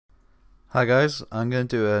Hi guys, I'm going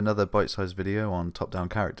to do another bite-sized video on top-down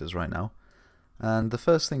characters right now, and the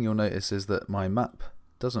first thing you'll notice is that my map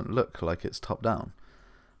doesn't look like it's top-down.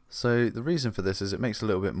 So the reason for this is it makes a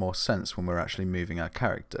little bit more sense when we're actually moving our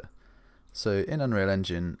character. So in Unreal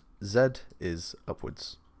Engine, Z is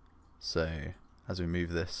upwards, so as we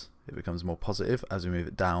move this it becomes more positive, as we move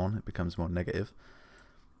it down it becomes more negative.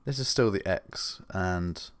 This is still the X,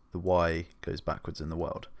 and the Y goes backwards in the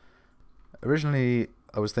world. Originally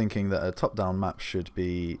I was thinking that a top-down map should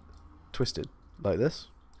be twisted like this,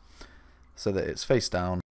 so that it's face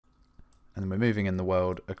down, and then we're moving in the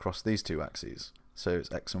world across these two axes, so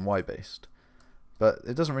it's X and Y based. But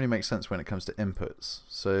it doesn't really make sense when it comes to inputs,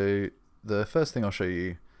 so the first thing I'll show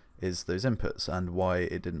you is those inputs and why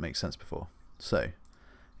it didn't make sense before. So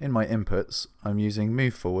in my inputs I'm using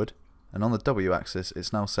move forward, and on the W axis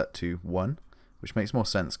it's now set to 1, which makes more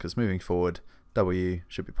sense because moving forward W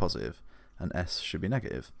should be positive and S should be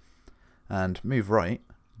negative. And move right,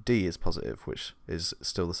 D is positive, which is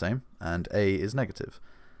still the same, and A is negative.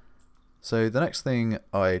 So the next thing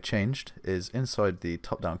I changed is inside the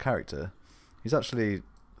top-down character, he's actually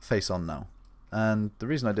face on now. And the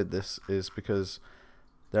reason I did this is because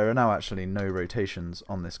there are now actually no rotations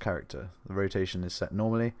on this character. The rotation is set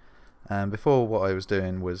normally, and before what I was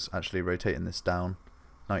doing was actually rotating this down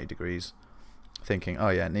 90 degrees, thinking, oh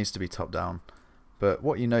yeah, it needs to be top-down. But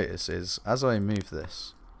what you notice is, as I move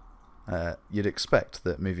this, you'd expect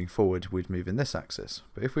that moving forward we'd move in this axis.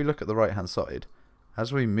 But if we look at the right hand side,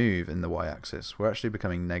 as we move in the Y axis, we're actually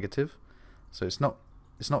becoming negative. So it's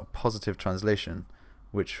not positive translation,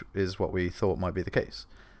 which is what we thought might be the case.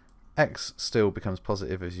 X still becomes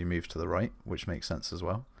positive as you move to the right, which makes sense as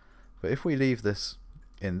well. But if we leave this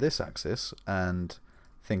in this axis and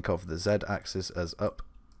think of the Z axis as up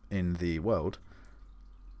in the world,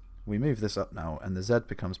 we move this up now and the Z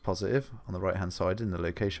becomes positive on the right hand side in the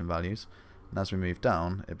location values, and as we move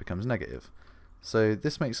down it becomes negative. So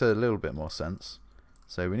this makes a little bit more sense.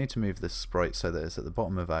 So we need to move this sprite so that it's at the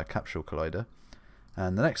bottom of our capsule collider,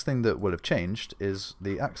 and the next thing that will have changed is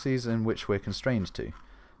the axes in which we're constrained to.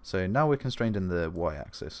 So now we're constrained in the Y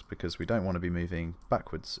axis because we don't want to be moving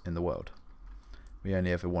backwards in the world. We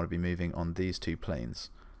only ever want to be moving on these two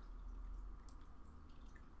planes.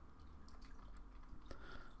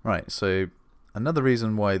 Right, so another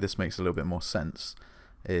reason why this makes a little bit more sense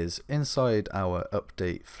is inside our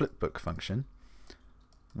update flipbook function,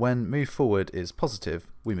 when move forward is positive,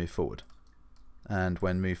 we move forward. And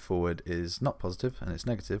when move forward is not positive and it's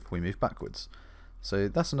negative, we move backwards. So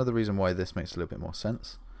that's another reason why this makes a little bit more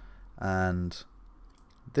sense. And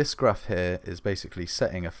this graph here is basically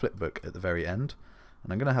setting a flipbook at the very end.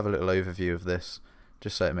 And I'm going to have a little overview of this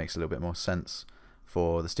just so it makes a little bit more sense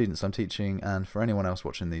for the students I'm teaching and for anyone else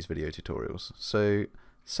watching these video tutorials. So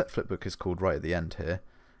set flipbook is called right at the end here,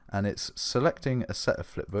 and it's selecting a set of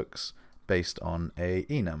flipbooks based on a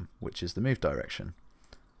enum, which is the move direction.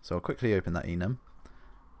 So I'll quickly open that enum.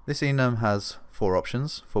 This enum has 4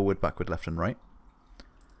 options: forward, backward, left and right.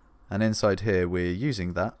 And inside here we're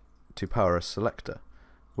using that to power a selector,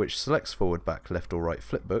 which selects forward, back, left or right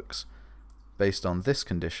flipbooks based on this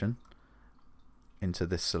condition into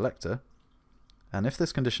this selector. And if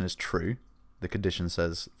this condition is true, the condition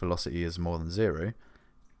says velocity is more than 0,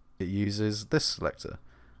 it uses this selector,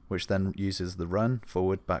 which then uses the run,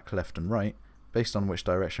 forward, back, left and right based on which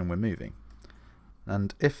direction we're moving.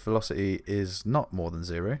 And if velocity is not more than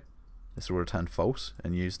 0, this will return false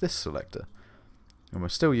and use this selector. And we're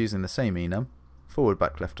still using the same enum, forward,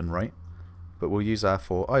 back, left and right, but we'll use our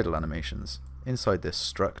 4 idle animations inside this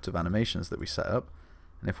struct of animations that we set up.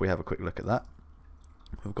 And if we have a quick look at that,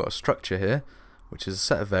 we've got a structure here, which is a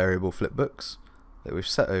set of variable flipbooks that we've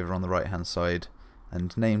set over on the right hand side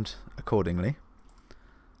and named accordingly.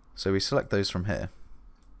 So we select those from here.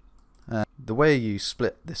 The way you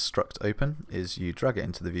split this struct open is you drag it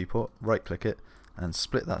into the viewport, right click it and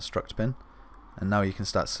split that struct bin, and now you can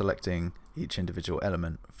start selecting each individual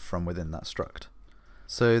element from within that struct.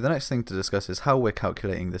 So the next thing to discuss is how we're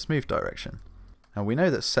calculating this move direction. And we know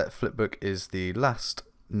that set flipbook is the last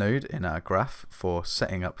node in our graph for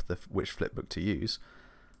setting up which flipbook to use,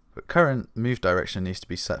 but current move direction needs to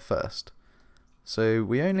be set first. So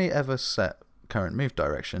we only ever set current move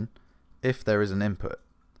direction if there is an input.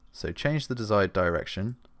 So change the desired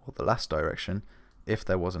direction or the last direction if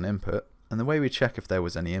there was an input, and the way we check if there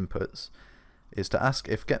was any inputs is to ask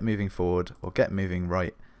if get moving forward or get moving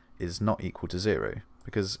right is not equal to 0,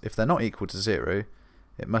 because if they're not equal to 0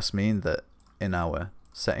 it must mean that in our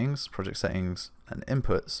settings, project settings and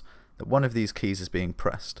inputs, that one of these keys is being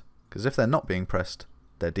pressed, because if they're not being pressed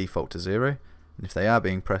they're default to 0, and if they are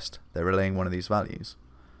being pressed they're relaying one of these values.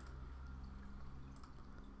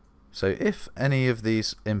 So if any of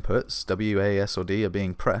these inputs, W, A, S or D, are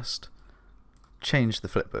being pressed, change the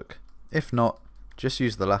flipbook. If not, just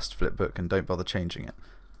use the last flipbook and don't bother changing it.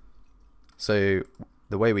 So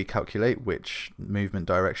the way we calculate which movement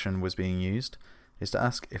direction was being used is to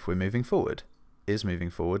ask if we're moving forward. Is moving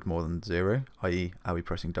forward more than 0, i.e. are we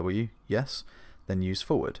pressing W? Yes, then use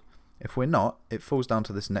forward. If we're not, it falls down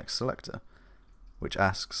to this next selector, which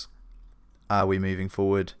asks, are we moving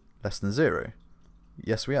forward less than 0?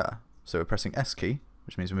 Yes, we are. So we're pressing S key,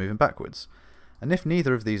 which means we're moving backwards. And if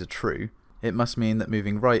neither of these are true, it must mean that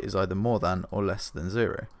moving right is either more than or less than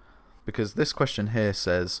 0. Because this question here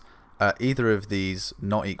says, are either of these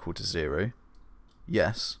not equal to 0?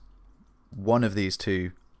 Yes. One of these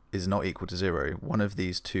two is not equal to 0. One of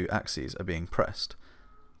these two axes are being pressed.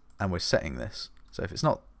 And we're setting this. So if it's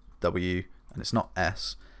not W and it's not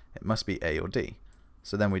S, it must be A or D.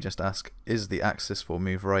 So then we just ask, is the axis for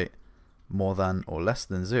move right more than or less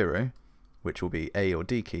than 0, which will be A or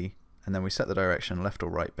D key, and then we set the direction left or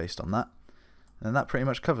right based on that, and that pretty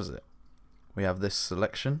much covers it. We have this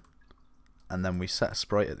selection, and then we set a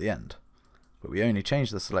sprite at the end, but we only change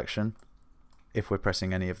the selection if we're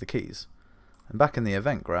pressing any of the keys. And back in the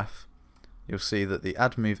event graph, you'll see that the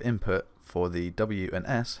add move input for the W and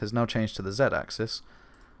S has now changed to the Z axis,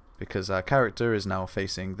 because our character is now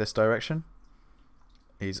facing this direction.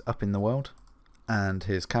 He's up in the world, and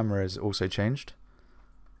his camera is also changed.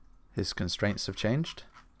 His constraints have changed.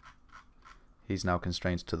 He's now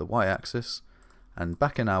constrained to the Y axis, and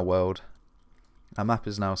back in our world, our map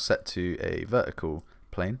is now set to a vertical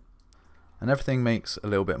plane, and everything makes a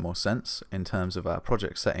little bit more sense in terms of our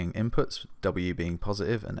project setting inputs, W being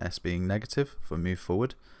positive and S being negative for move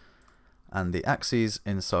forward, and the axes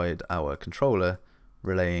inside our controller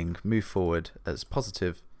relaying move forward as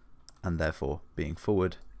positive and therefore being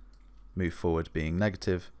forward, move forward being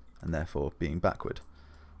negative and therefore being backward.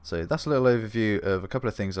 So that's a little overview of a couple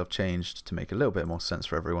of things I've changed to make a little bit more sense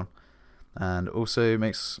for everyone, and also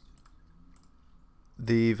makes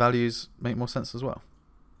the values make more sense as well.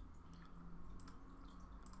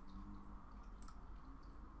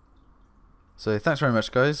 So thanks very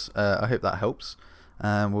much guys, I hope that helps,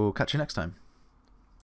 and we'll catch you next time.